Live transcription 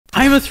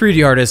I'm a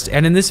 3D artist,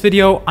 and in this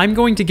video, I'm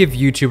going to give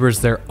YouTubers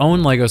their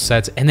own LEGO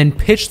sets and then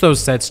pitch those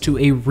sets to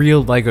a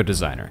real LEGO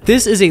designer.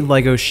 This is a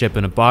LEGO ship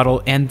in a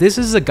bottle, and this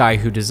is a guy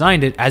who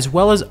designed it as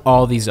well as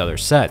all these other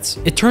sets.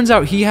 It turns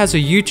out he has a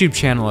YouTube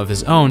channel of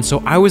his own,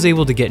 so I was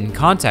able to get in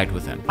contact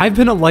with him. I've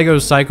been a LEGO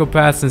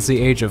psychopath since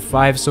the age of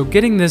 5, so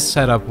getting this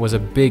set up was a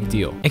big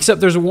deal. Except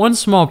there's one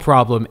small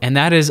problem, and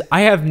that is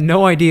I have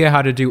no idea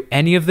how to do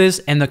any of this,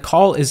 and the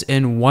call is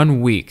in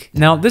 1 week.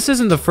 Now, this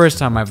isn't the first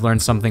time I've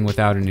learned something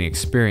without any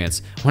experience.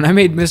 When I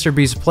made Mr.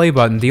 Beast's play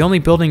button, the only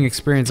building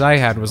experience I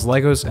had was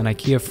Legos and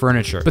IKEA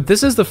furniture. But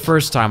this is the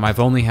first time I've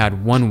only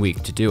had 1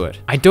 week to do it.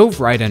 I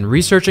dove right in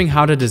researching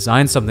how to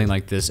design something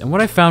like this, and what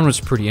I found was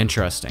pretty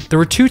interesting. There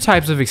were two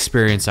types of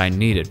experience I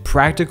needed,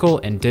 practical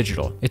and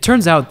digital. It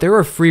turns out there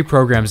are free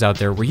programs out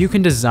there where you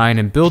can design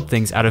and build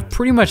things out of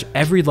pretty much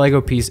every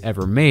Lego piece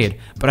ever made,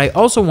 but I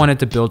also wanted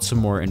to build some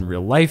more in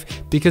real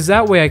life because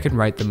that way I can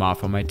write them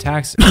off on my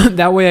taxes.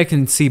 That way I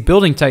can see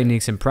building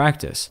techniques in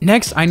practice.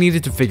 Next, I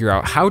needed to figure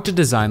out how to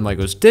design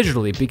Legos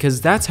digitally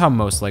because that's how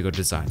most Lego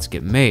designs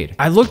get made.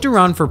 I looked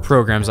around for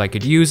programs I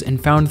could use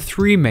and found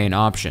three main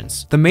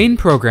options. The main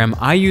program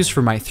I use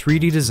for my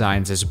 3D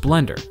designs is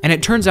Blender, and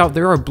it turns out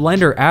there are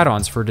Blender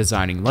add-ons for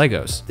designing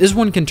Legos. This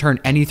one can turn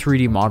any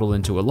 3D model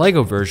into a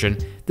Lego version,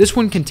 this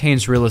one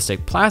contains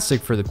realistic plastic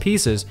for the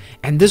pieces,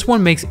 and this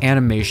one makes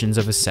animations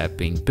of a set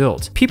being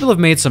built. People have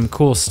made some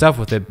cool stuff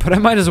with it, but I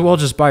might as well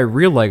just buy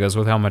real Legos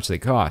with how much they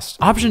cost.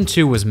 Option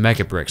 2 was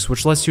Mechabricks,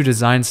 which lets you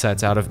design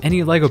sets out of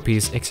any Lego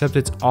piece except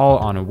it's all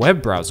on a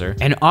web browser,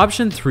 and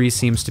option 3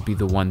 seems to be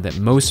the one that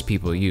most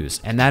people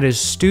use, and that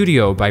is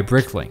Studio by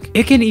Bricklink.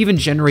 It can even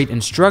generate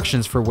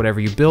instructions for whatever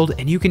you build,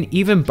 and you can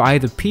even buy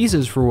the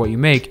pieces for what you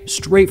make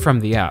straight from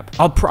the app.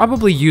 I'll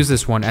probably use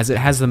this one as it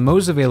has the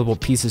most available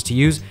pieces to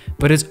use,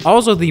 but it's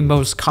also the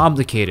most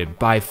complicated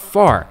by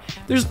far.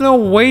 There's no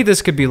way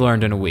this could be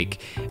learned in a week,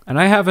 and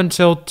I have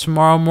until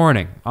tomorrow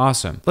morning.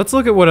 Awesome. Let's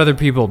look at what other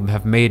people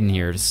have made in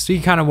here to see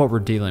kind of what we're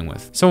dealing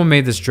with. Someone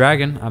made this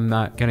dragon. I'm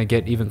not gonna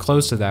get even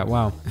close to that.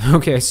 Wow.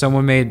 Okay,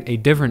 someone made a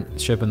different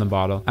ship in the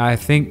bottle. I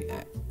think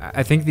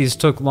these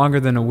took longer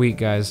than a week,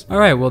 guys. All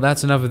right, well,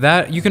 that's enough of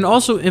that. You can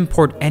also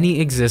import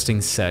any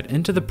existing set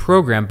into the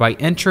program by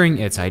entering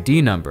its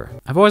ID number.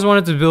 I've always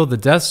wanted to build the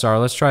Death Star.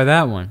 Let's try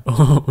that one.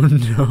 Oh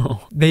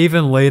no. They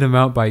even laid them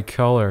out by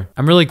color.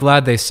 I'm really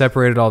glad they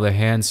separated all the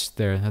hands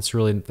there. That's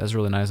really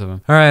nice of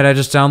them. All right, I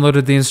just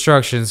downloaded the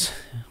instructions.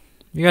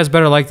 You guys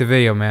better like the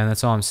video, man.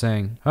 That's all I'm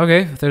saying.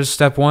 Okay, there's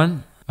step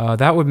 1.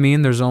 That would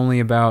mean there's only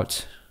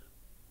about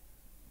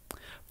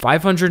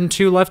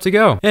 502 left to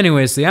go.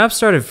 Anyways, the app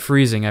started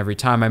freezing every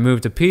time I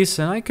moved a piece,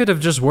 and I could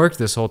have just worked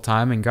this whole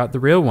time and got the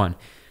real one.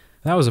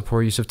 That was a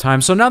poor use of time.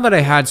 So now that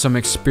I had some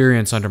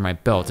experience under my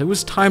belt, it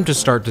was time to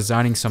start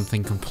designing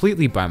something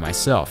completely by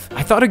myself.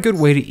 I thought a good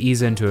way to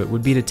ease into it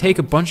would be to take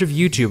a bunch of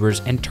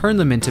YouTubers and turn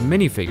them into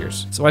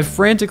minifigures. So I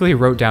frantically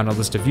wrote down a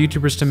list of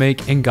YouTubers to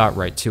make and got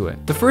right to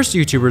it. The first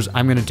YouTubers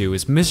I'm gonna do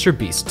is Mr.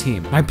 Beast's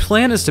team. My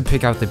plan is to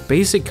pick out the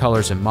basic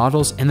colors and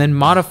models and then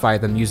modify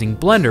them using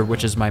Blender,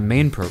 which is my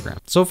main program.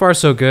 So far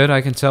so good,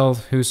 I can tell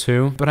who's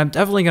who, but I'm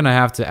definitely gonna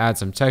have to add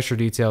some texture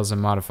details and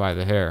modify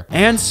the hair.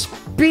 And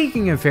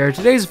speaking of hair,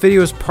 today's video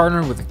is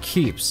partnered with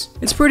Keeps.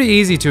 It's pretty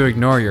easy to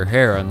ignore your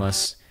hair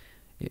unless,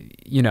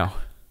 you know.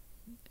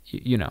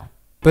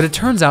 But it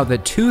turns out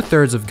that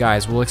 2/3 of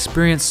guys will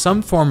experience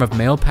some form of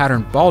male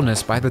pattern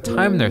baldness by the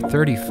time they're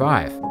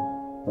 35.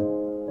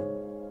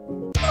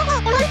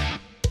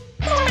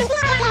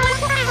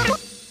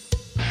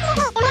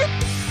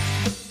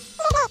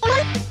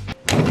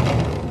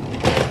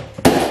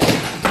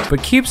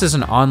 But Keeps is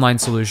an online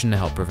solution to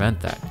help prevent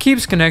that.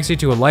 Keeps connects you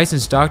to a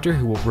licensed doctor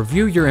who will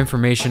review your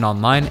information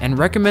online and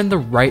recommend the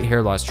right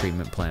hair loss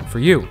treatment plan for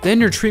you. Then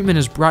your treatment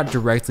is brought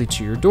directly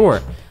to your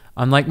door.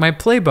 Unlike my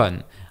play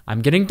button,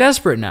 I'm getting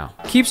desperate now.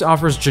 Keeps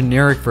offers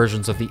generic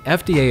versions of the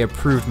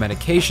FDA-approved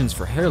medications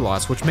for hair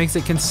loss, which makes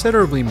it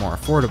considerably more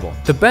affordable.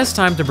 The best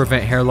time to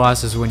prevent hair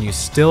loss is when you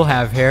still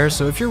have hair,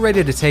 so if you're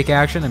ready to take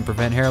action and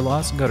prevent hair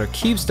loss, go to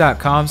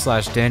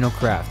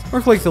keeps.com/DanielCraft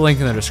or click the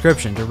link in the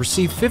description to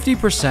receive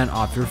 50%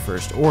 off your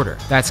first order.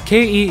 That's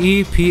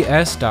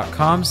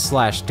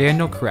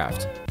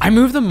keeps.com/DanielCraft. I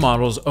moved the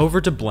models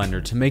over to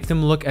Blender to make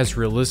them look as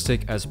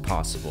realistic as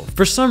possible.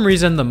 For some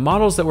reason, the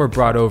models that were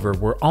brought over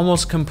were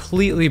almost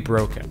completely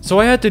broken, so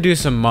I had to do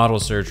some model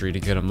surgery to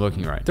get them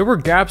looking right. There were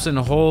gaps and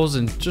holes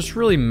and just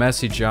really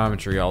messy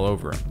geometry all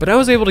over them, but I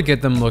was able to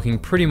get them looking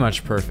pretty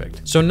much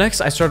perfect. So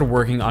next I started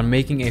working on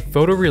making a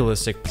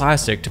photorealistic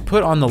plastic to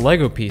put on the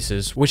Lego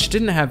pieces, which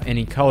didn't have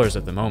any colors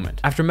at the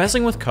moment. After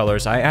messing with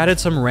colors, I added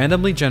some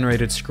randomly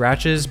generated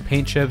scratches,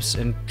 paint chips,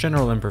 and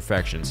general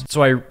imperfections.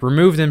 So I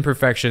removed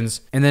imperfections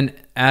and then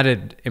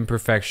added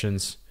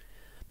imperfections.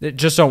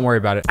 Just don't worry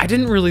about it. I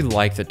didn't really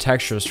like the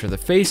textures for the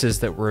faces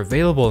that were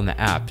available in the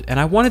app, and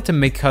I wanted to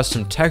make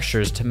custom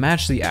textures to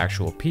match the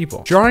actual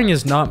people. Drawing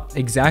is not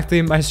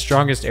exactly my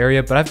strongest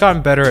area, but I've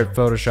gotten better at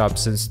Photoshop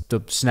since the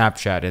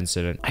Snapchat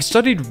incident. I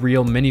studied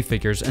real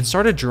minifigures and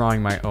started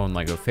drawing my own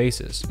Lego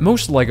faces.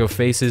 Most Lego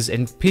faces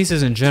and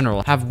pieces in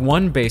general have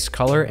one base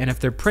color, and if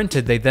they're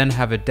printed, they then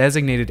have a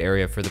designated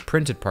area for the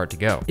printed part to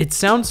go. It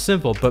sounds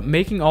simple, but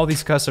making all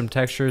these custom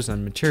textures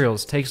and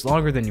materials takes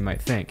longer than you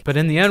might think. But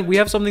in the end, we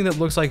have something that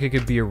looks like it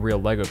could be a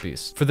real Lego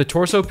piece. For the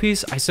torso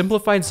piece, I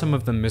simplified some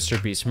of the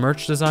Mr. Beast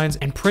merch designs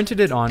and printed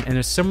it on in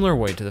a similar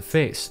way to the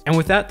face. And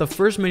with that, the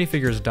first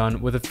minifigure is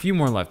done with a few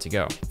more left to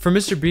go. For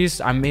Mr.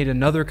 Beast, I made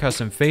another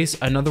custom face,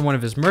 another one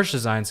of his merch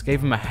designs,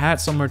 gave him a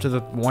hat similar to the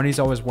one he's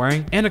always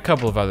wearing, and a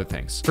couple of other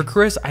things. For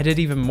Chris, I did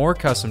even more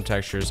custom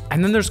textures,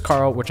 and then there's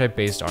Carl, which I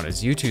based on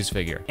his YouTube's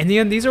figure. In the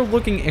end, these are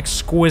looking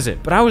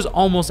exquisite, but I was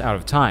almost out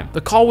of time.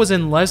 The call was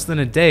in less than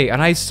a day,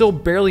 and I still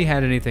barely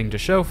had anything to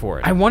show for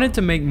it. I wanted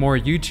to make more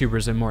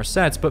YouTubers and more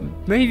sets, but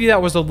maybe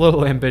that was a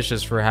little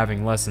ambitious for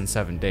having less than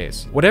 7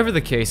 days. Whatever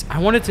the case, I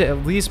wanted to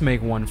at least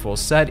make one full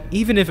set,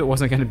 even if it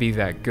wasn't going to be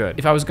that good.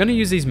 If I was going to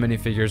use these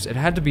minifigures, it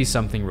had to be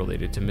something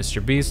related to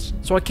Mr. Beast,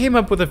 so I came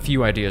up with a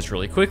few ideas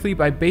really quickly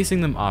by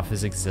basing them off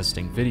his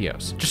existing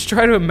videos. Just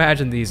try to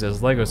imagine these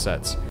as Lego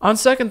sets. On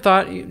second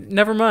thought,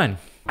 never mind.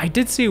 I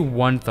did see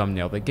one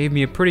thumbnail that gave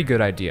me a pretty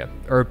good idea,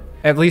 or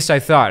at least I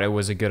thought it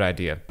was a good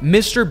idea.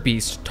 Mr.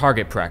 Beast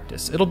Target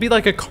Practice. It'll be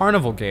like a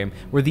carnival game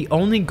where the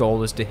only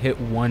goal is to hit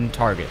one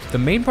target. The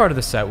main part of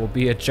the set will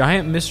be a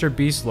giant Mr.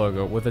 Beast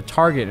logo with a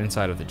target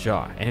inside of the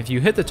jaw. And if you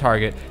hit the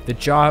target, the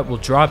jaw will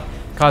drop,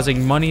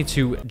 causing money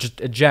to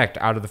just eject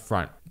out of the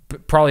front.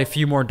 Probably a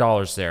few more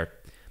dollars there.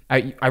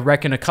 I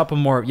reckon a couple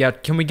more. Yeah,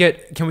 can we get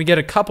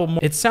a couple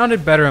more? It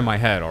sounded better in my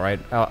head, all right?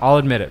 I'll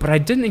admit it. But I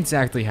didn't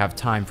exactly have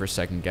time for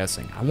second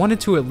guessing. I wanted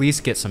to at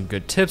least get some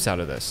good tips out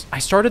of this. I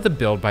started the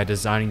build by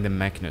designing the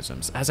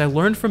mechanisms. As I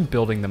learned from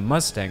building the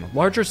Mustang,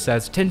 larger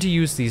sets tend to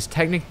use these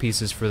Technic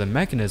pieces for the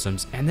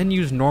mechanisms and then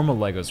use normal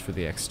Legos for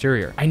the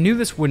exterior. I knew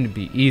this wouldn't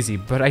be easy,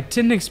 but I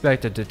didn't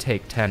expect it to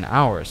take 10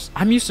 hours.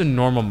 I'm used to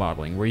normal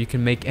modeling where you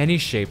can make any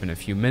shape in a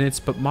few minutes,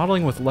 but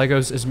modeling with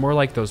Legos is more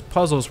like those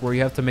puzzles where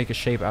you have to make a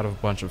shape out of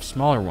a bunch of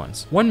smaller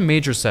ones. One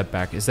major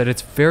setback is that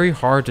it's very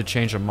hard to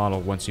change a model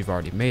once you've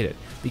already made it,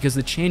 because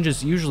the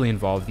changes usually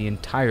involve the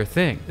entire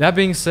thing. That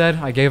being said,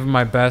 I gave it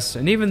my best,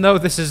 and even though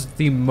this is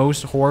the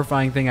most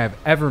horrifying thing I've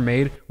ever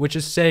made, which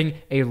is saying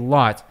a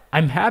lot,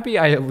 I'm happy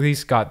I at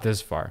least got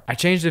this far. I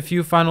changed a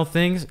few final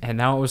things, and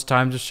now it was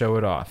time to show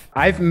it off.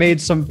 I've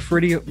made some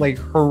pretty like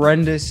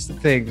horrendous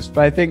things,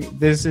 but I think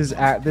this is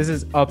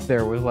up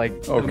there with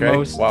like the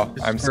most. Wow,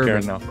 I'm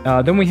scared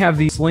now. Then we have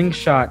the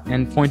slingshot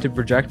and pointed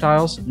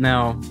projectiles.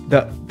 Now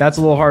that's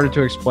a little harder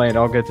to explain.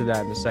 I'll get to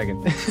that in a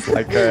second.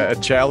 Like a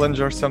challenge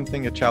or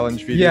something, a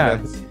challenge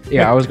video.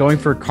 Yeah. I was going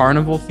for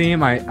carnival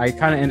theme. I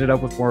kind of ended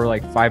up with more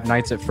like Five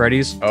Nights at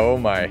Freddy's. Oh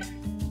my.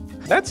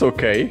 That's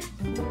okay.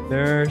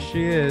 There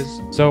she is.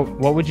 So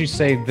what would you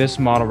say this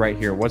model right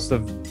here? What's the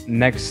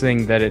next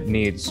thing that it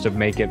needs to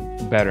make it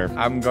better?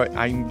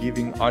 I'm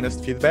giving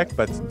honest feedback,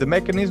 but the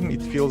mechanism,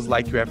 it feels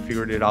like you have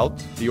figured it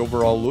out. The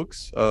overall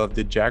looks of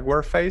the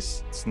Jaguar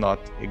face, it's not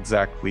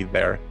exactly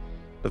there.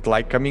 But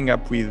like coming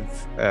up with,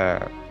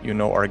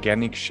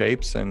 organic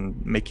shapes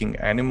and making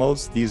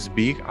animals this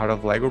big out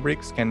of Lego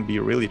bricks can be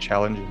really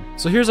challenging.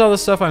 So here's all the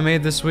stuff I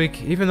made this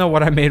week. Even though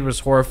what I made was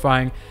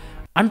horrifying,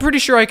 I'm pretty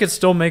sure I could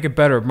still make it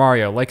better,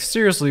 Mario. Like,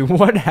 seriously,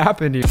 what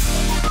happened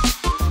here?